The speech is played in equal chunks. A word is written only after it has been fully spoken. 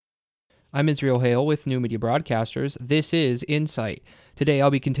I'm Israel Hale with New Media Broadcasters. This is Insight. Today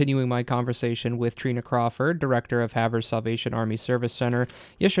I'll be continuing my conversation with Trina Crawford, director of Havers Salvation Army Service Center.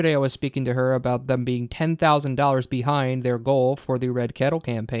 Yesterday I was speaking to her about them being $10,000 behind their goal for the Red Kettle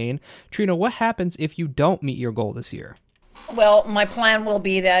campaign. Trina, what happens if you don't meet your goal this year? Well, my plan will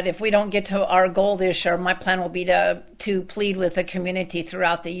be that if we don't get to our goal this year, my plan will be to plead with the community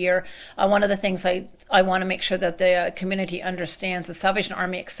throughout the year. One of the things I want to make sure that the community understands, the Salvation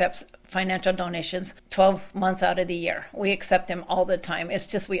Army accepts financial donations 12 months out of the year. We accept them all the time. It's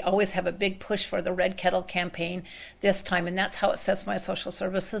just we always have a big push for the Red Kettle campaign this time, and that's how it sets my social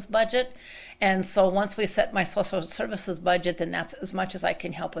services budget. And so once we set my social services budget, then that's as much as I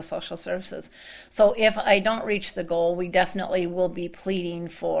can help with social services. So if I don't reach the goal, we definitely will be pleading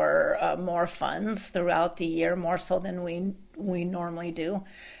for more funds throughout the year, more so than we normally do,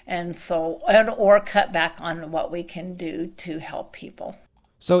 and or cut back on what we can do to help people.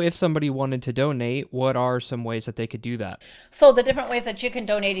 So if somebody wanted to donate, what are some ways that they could do that? So the different ways that you can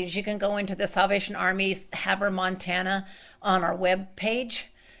donate is you can go into the Salvation Army Havre, Montana on our web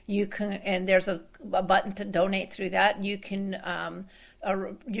page. You can, and there's a button to donate through that. You can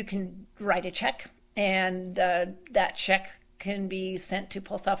write a check, and that check can be sent to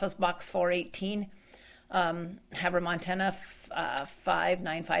Post Office Box 418, Havre, Montana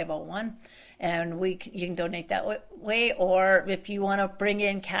 59501, and you can donate that way. Or if you want to bring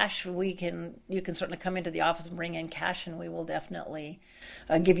in cash, you can certainly come into the office and bring in cash, and we will definitely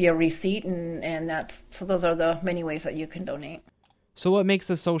give you a receipt. And those are the many ways that you can donate. So what makes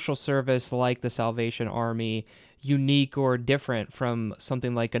a social service like the Salvation Army unique or different from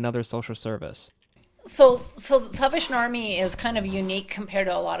something like another social service? So the Salvation Army is kind of unique compared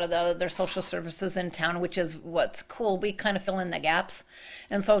to a lot of the other social services in town, which is what's cool. We kind of fill in the gaps.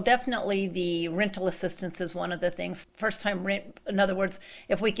 And so definitely the rental assistance is one of the things. First time rent, in other words,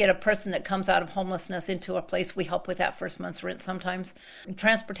 if we get a person that comes out of homelessness into a place, we help with that first month's rent sometimes.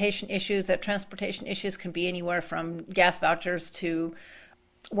 Transportation issues can be anywhere from gas vouchers to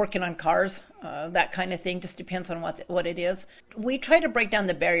working on cars, that kind of thing. Just depends on what it is. We try to break down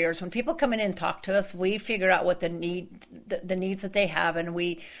the barriers. When people come in and talk to us, we figure out what the needs that they have, and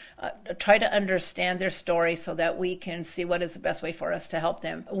we try to understand their story so that we can see what is the best way for us to help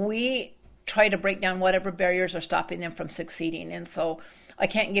them. We try to break down whatever barriers are stopping them from succeeding. And so I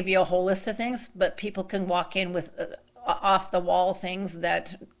can't give you a whole list of things, but people can walk in with off the wall things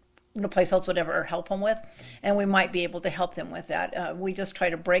that no place else would ever help them with, and we might be able to help them with that. We just try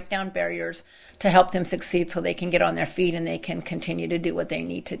to break down barriers to help them succeed so they can get on their feet and they can continue to do what they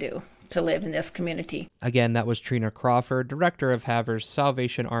need to do to live in this community. Again, that was Trina Crawford, director of Havers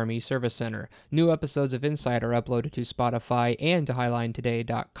Salvation Army Service Center. New episodes of Insight are uploaded to Spotify and to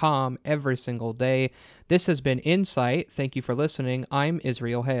HighlineToday.com every single day. This has been Insight. Thank you for listening. I'm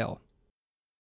Israel Hale.